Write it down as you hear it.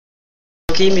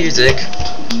RP music.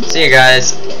 See you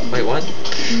guys. Wait, what?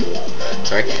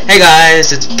 Sorry. Hey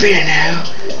guys, it's Biendeo.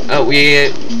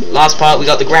 Last part we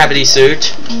got the gravity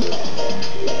suit.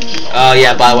 Oh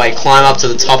yeah, by the way, climb up to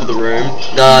the top of the room.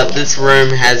 This room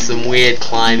has some weird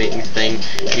climbing thing.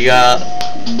 You gotta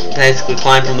basically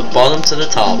climb from the bottom to the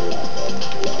top.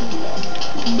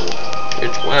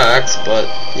 Which works, but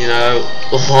you know,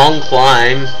 a long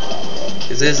climb.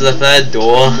 Because this is the third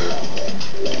door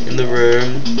in the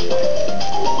room.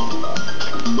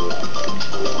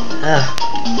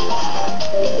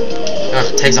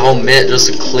 It takes a whole minute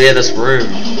just to clear this room.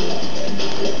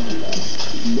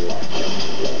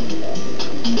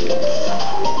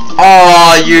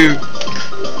 Oh, you!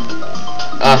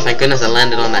 Oh, thank goodness I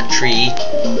landed on that tree.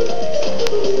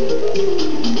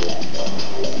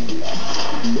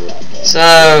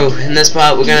 So, in this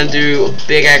part we're gonna do a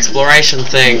big exploration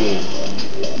thing.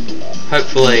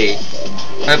 Hopefully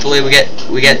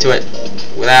we get to it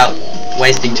without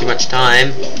wasting too much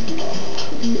time.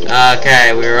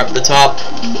 Okay, we're up the top.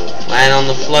 Land on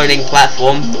the floating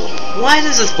platform. Why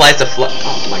does this place have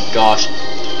oh my gosh.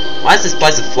 Why is this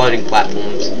place of floating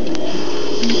platforms?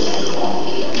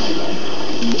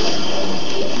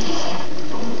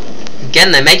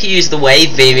 Again, they make you use the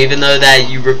wave beam even though that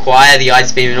you require the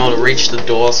ice beam in order to reach the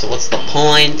door, so what's the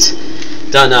point?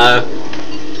 Don't know.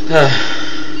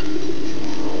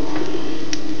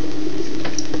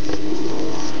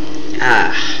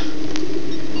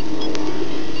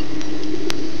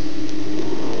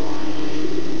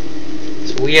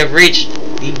 So we have reached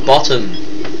the bottom.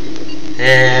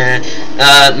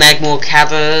 Magmore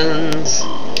Caverns.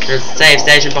 There's a save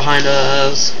station behind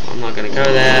us. I'm not gonna go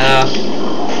there.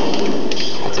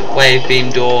 Lots of wave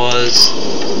beam doors.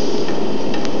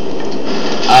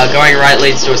 Going right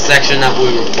leads to a section that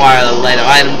we require a later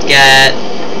item to get.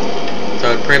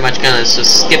 So I'm pretty much gonna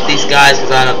just skip these guys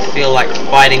because I don't feel like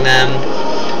fighting them.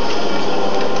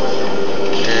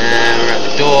 And we're at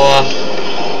the door.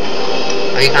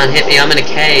 Oh, you can't hit me, I'm in a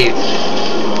cave.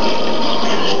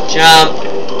 Jump.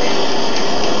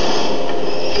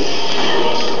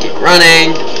 Keep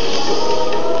running.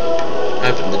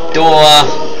 Open the door.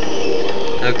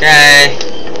 Okay.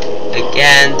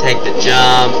 Again, take the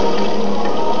jump.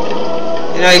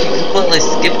 You know, you can completely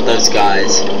skip those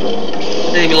guys.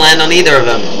 Didn't even land on either of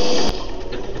them.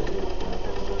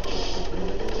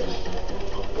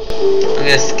 I'm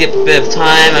gonna skip a bit of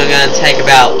time. I'm gonna take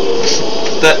about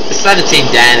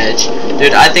 17 damage.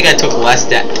 Dude, I think I took less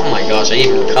damage. Oh my gosh, I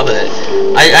even recovered it.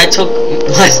 I took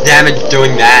less damage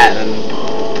doing that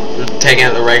than taking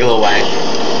it the regular way.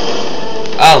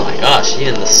 Oh my gosh,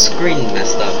 even the screen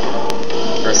messed up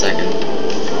for a second.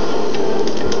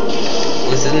 At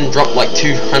least it didn't drop like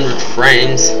 200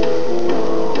 frames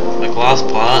like last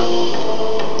part.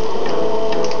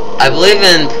 I believe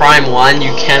in Prime 1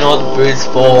 you cannot boost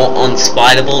fall on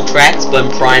spiderable tracks, but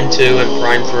in Prime 2 and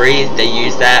Prime 3 they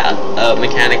use that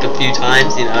mechanic a few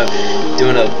times, you know,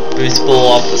 doing a boost fall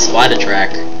off the spider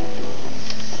track.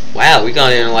 Wow, we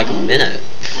got it in like a minute.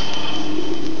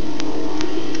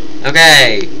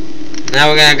 Okay, now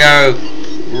we're gonna go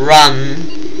run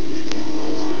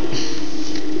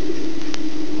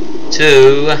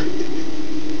to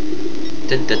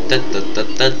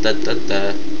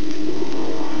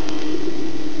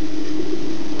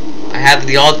I have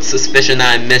the odd suspicion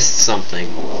that I missed something,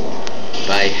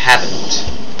 but I haven't.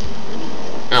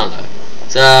 I don't know.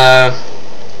 So,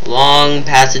 long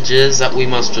passages that we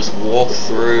must just walk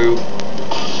through.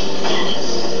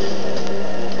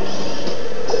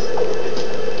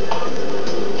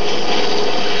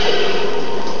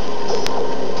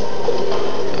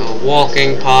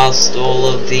 Walking past all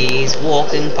of these,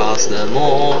 walking past them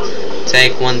all.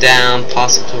 Take one down,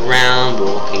 pass it around,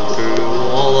 walking through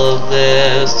all of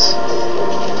this.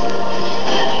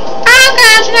 Oh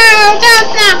gosh, no, don't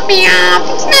knock me off.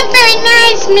 It's not very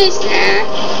nice, mister.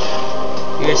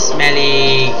 You're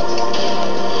smelly.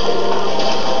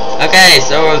 Okay,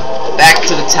 so we're back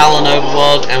to the Talon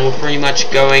overworld, and we're pretty much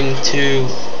going to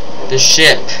the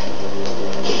ship.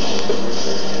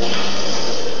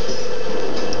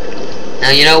 Now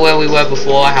you know where we were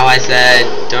before, how I said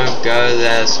don't go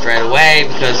there straight away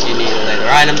because you need a later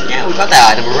item? Yeah, we got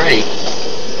that item already.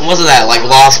 And wasn't that like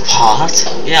last part?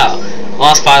 Yeah,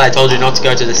 last part I told you not to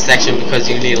go to this section because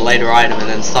you need a later item, and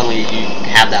then suddenly you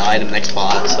have that item next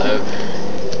part, so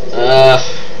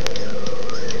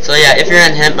yeah, if you're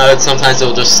in hint mode, sometimes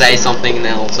it'll just say something and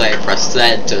then it'll say press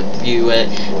Z to view it,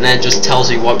 and then it just tells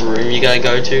you what room you gotta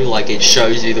go to, like it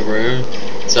shows you the room.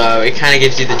 So it kind of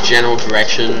gives you the general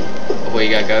direction of where you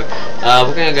gotta go.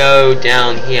 We're gonna go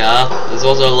down here. There's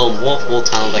also a little waterfall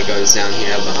tunnel that goes down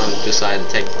here, but I'm decided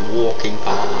to take the walking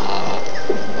path.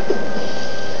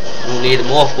 You'll need a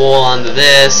morph ball under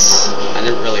this. I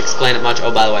didn't really explain it much.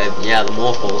 Oh, by the way, yeah, the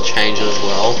morph ball changes as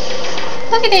well.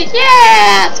 Look at it,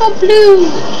 yeah, it's all blue.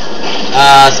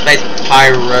 Space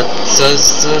pirates.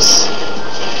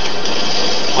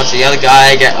 Watch the other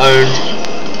guy get owned.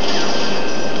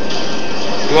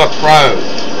 You're a pro.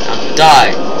 Now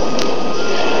die.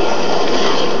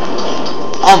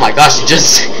 Oh my gosh, he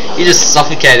just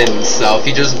suffocated himself.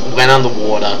 He just went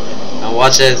underwater. Now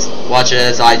watch as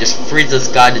I just freeze this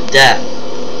guy to death.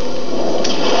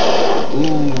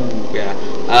 Ooh, yeah.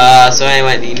 So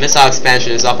anyway, the missile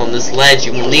expansion is up on this ledge.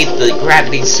 You will need the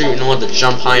gravity suit in order to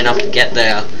jump high enough to get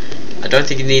there. I don't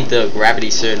think you need the gravity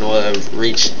suit in order to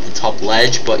reach the top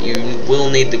ledge, but you will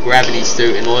need the gravity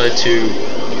suit in order to...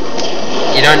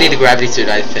 You don't need the gravity suit,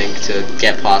 I think, to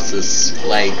get past this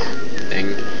leg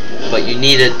thing. But you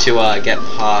need it to get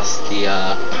past the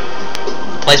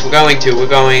place we're going to. We're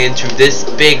going into this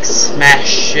big smash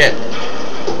ship.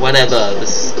 Whatever,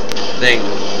 this thing.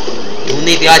 You will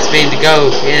need the ice beam to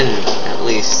go in, at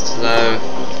least. So,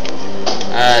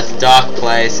 it's a dark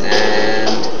place, and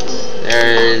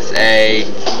there's a...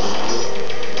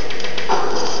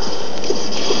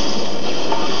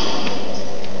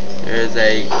 There's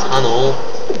a tunnel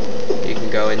you can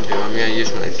go into. I'm going to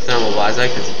use my thermal visor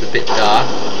because it's a bit dark.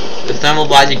 The thermal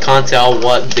visor, you can't tell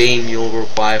what beam you'll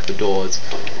require for doors.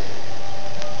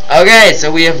 Okay,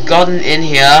 so we have gotten in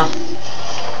here.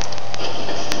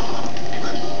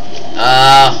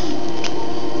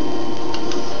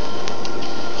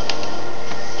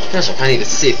 Gosh, I can't even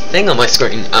see a thing on my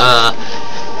screen. Now,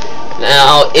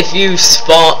 if you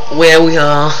spot where we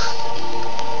are,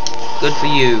 good for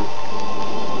you.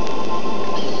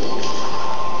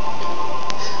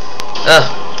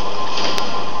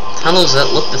 Tunnels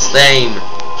that look the same.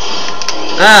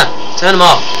 Turn them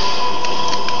off.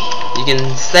 You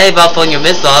can save up on your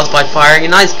missiles by firing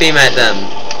an ice beam at them.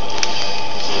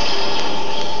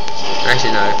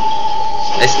 Actually, no.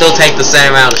 They still take the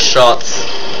same amount of shots.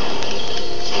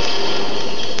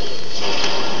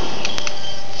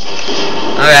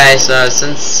 Okay, so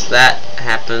since that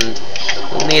happened,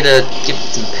 we'll need to give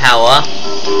it some power.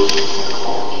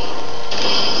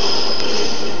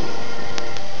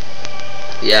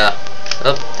 Yeah,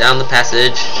 up, down the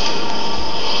passage.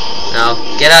 Now,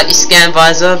 get out your scan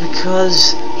visor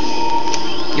because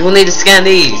you will need to scan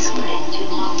these.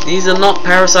 These are not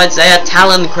parasites, they are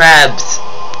talon crabs.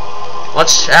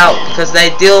 Watch out, because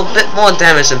they deal a bit more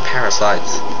damage than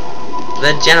parasites.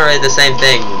 They generate the same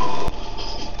thing.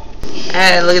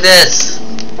 Hey, look at this.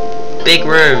 Big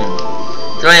room.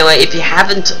 So anyway, if you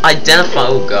haven't identified...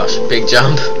 Oh gosh, big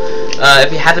jump.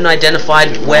 If you haven't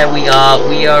identified where we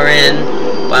are in...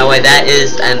 By the way, that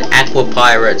is an aqua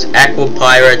pirate. Aqua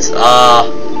pirates are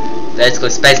basically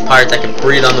space pirates that can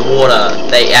breathe underwater.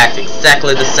 They act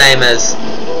exactly the same as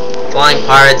flying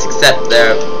pirates, except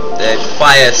their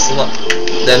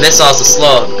missiles are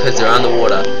slower because they're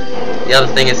underwater. The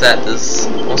other thing is that there's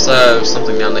also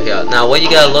something under here. Now, what you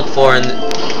gotta look for in...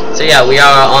 So yeah, we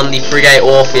are on the Frigate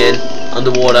Orpheon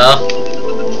underwater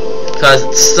because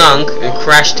it sunk and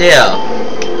crashed here.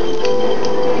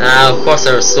 Now, of course,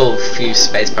 there are still a few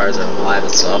space pirates that are alive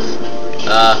and stuff.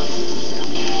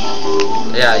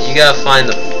 Yeah, you gotta find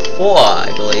the 4,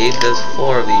 I believe. There's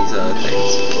 4 of these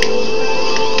things.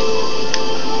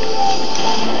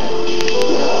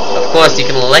 Of course, you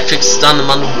can electric stun them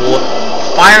underwater.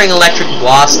 Firing electric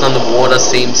blast underwater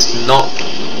seems to not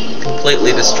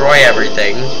completely destroy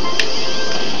everything.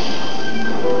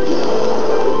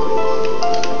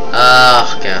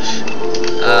 Gosh.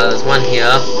 There's one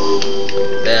here.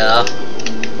 There.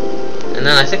 And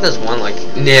then I think there's one like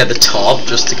near the top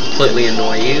just to completely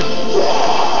annoy you.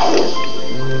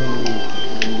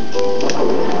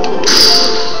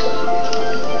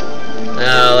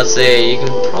 Let's see, you can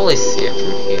probably see it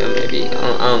from here maybe. I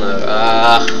don't know.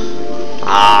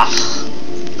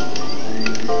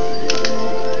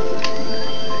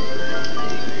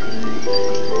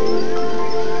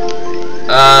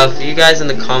 For you guys in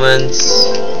the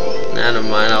comments, nah, never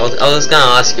mind. I was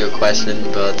gonna ask you a question,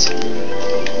 but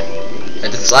I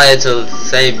decided to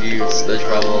save you the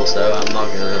trouble, so I'm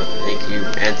not gonna make you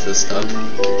answer stuff.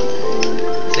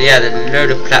 So yeah, there's a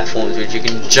load of platforms which you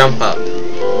can jump up.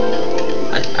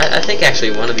 I think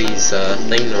actually one of these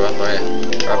things are up here.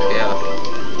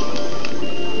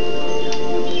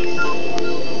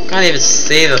 Can't even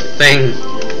see the thing.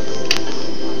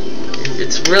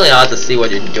 It's really hard to see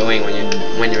what you're doing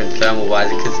when you're in thermal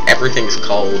visor because everything's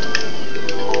cold.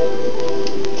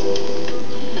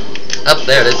 Up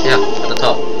there it is, yeah, at the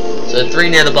top. So 3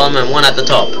 near the bottom and 1 at the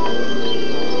top.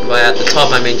 By at the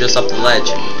top I mean just up the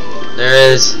ledge. There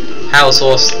is power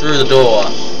source through the door.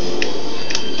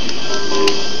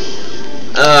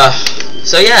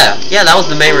 So yeah, that was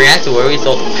the main reactor where we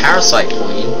thought the parasite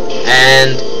queen,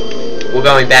 and we're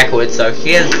going backwards. So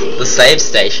here's the save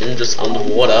station, just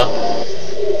underwater.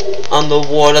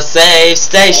 Underwater save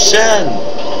station.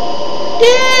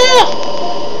 Yeah.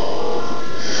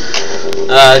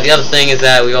 The other thing is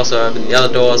that we also opened the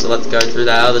other door, so let's go through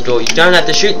that other door. You don't have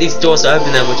to shoot these doors to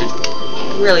open them, which is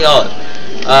really odd.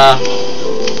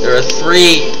 There are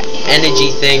 3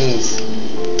 energy things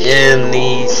in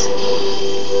these.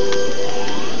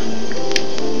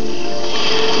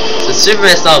 So super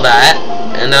messed all that,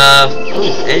 and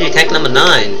ooh, energy tank number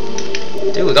 9.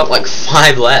 Dude, we got like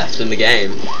 5 left in the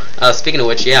game. Speaking of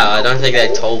which, yeah, I don't think they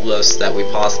told us that we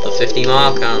passed the 50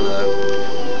 mark. I don't know.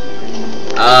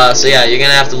 So yeah, you're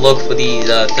gonna have to look for these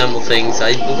thermal things.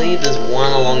 I believe there's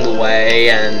one along the way,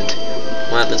 and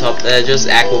one at the top there, just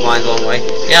aqua vines along the way.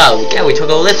 Yeah, we took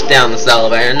a lift down this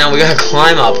elevator, and now we gotta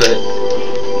climb up it.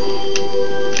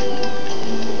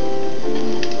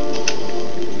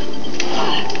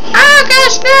 Oh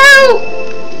gosh, no!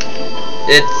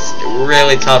 It's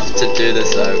really tough to do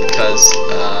this though, because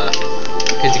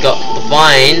you got the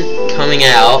vine coming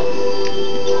out,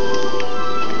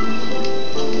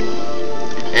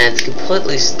 and it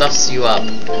completely stuffs you up.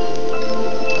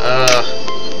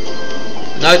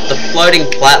 Note the floating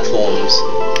platforms.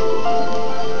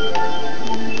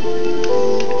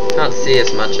 Can't see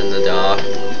as much in the dark.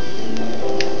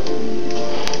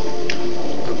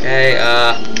 Okay,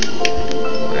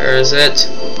 where is it?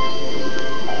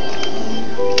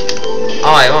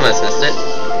 Oh, I almost missed it.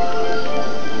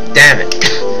 Damn it.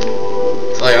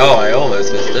 It's like, oh, I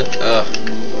almost missed it. Ugh.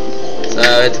 So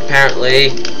it's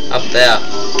apparently up there.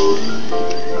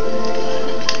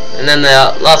 And then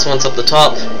the last one's up the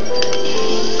top.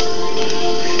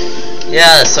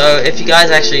 Yeah, so if you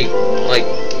guys actually, like,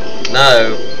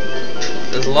 know,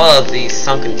 there's a lot of these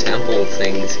sunken temple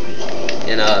things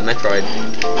in Metroid.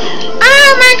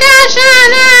 Oh my gosh, oh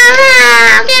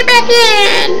no, get back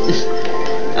in!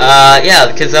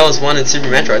 Yeah, because that was one in Super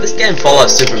Metroid. This game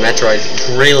follows Super Metroid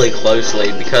really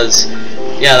closely because,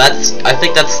 yeah, I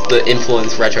think that's the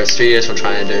influence Retro Studios were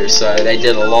trying to do. So they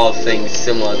did a lot of things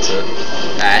similar to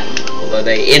that. Although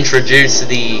they introduced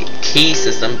the key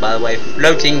system, by the way,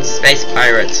 floating space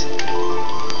pirates.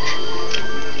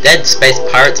 Dead space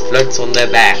pirates floats on their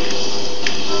back.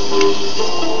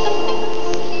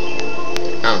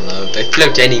 I don't know, they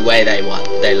float any way they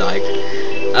like.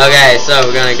 Okay, so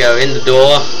we're gonna go in the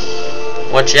door.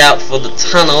 Watch out for the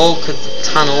tunnel, because the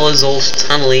tunnel is all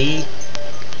tunnely.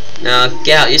 Now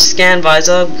get out your scan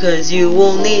visor, because you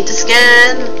will need to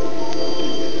scan.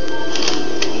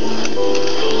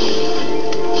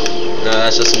 No,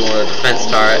 that's just more a defense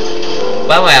turret.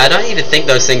 By the way, I don't even think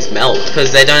those things melt,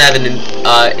 because they don't have an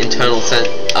internal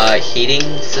heating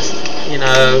system. You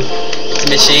know, it's a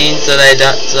machine, so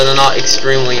they're not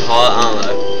extremely hot. I don't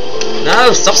know.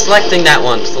 No, stop selecting that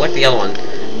one. Select the other one.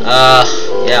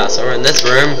 Yeah, so we're in this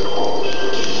room.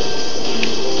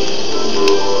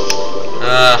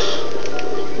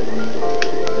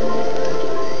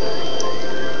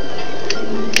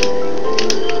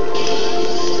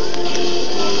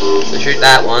 So shoot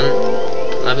that one.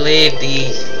 I believe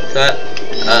the third.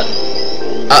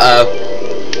 Uh-oh.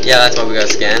 Yeah, that's why we gotta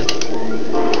scan.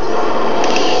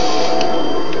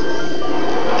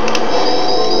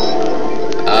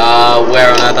 Where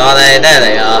on earth are they? There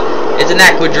they are. It's an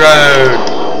aqua drone.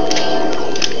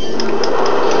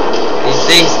 These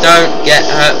things don't get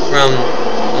hurt from,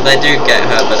 well, they do get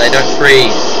hurt, but they don't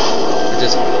freeze, which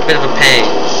is a bit of a pain.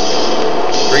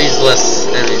 Freezeless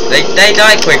enemies. They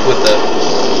die quick with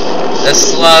they're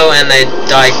slow and they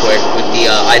die quick with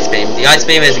the ice beam. The ice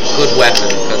beam is a good weapon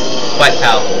because it's quite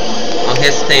powerful. Oh,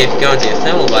 here's the thing, if you go into your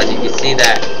thermal visor, you can see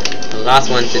that the last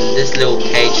one's in this little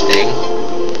cage thing.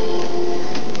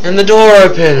 And the door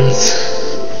opens.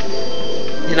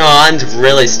 You know, I'm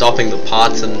really stopping the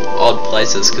parts in odd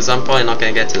places because I'm probably not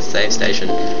going to get to the save station.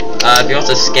 If you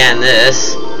also scan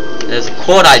this, there's a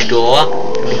cordite door.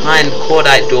 And behind the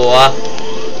cordite door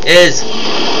is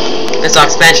missile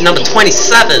expansion number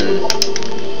 27.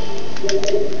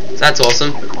 So that's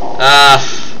awesome.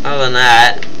 Other than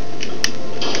that,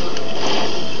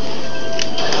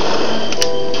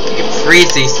 you can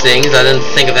freeze these things. I didn't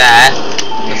think of that.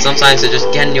 But sometimes they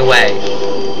just get in your way.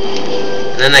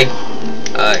 And then they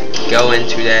go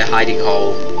into their hiding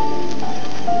hole.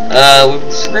 We're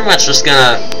pretty much just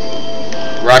gonna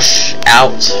rush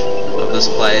out of this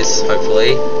place,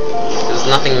 hopefully. There's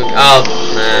nothing. Oh,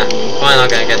 nah. I'm probably not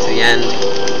gonna get to the end.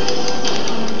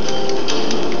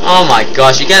 Oh my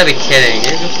gosh, you gotta be kidding.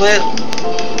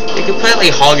 You're completely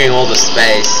hogging all the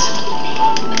space.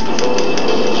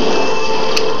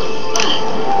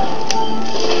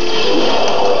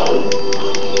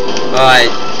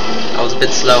 I was a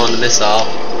bit slow on the missile.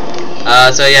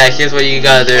 So yeah, here's what you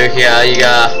gotta do here. You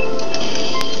gotta...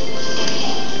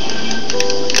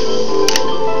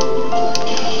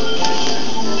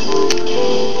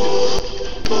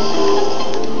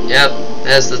 Yep,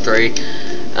 there's the 3.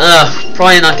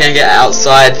 Probably not gonna get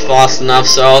outside fast enough,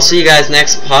 so I'll see you guys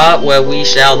next part where we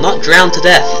shall not drown to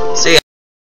death. See ya.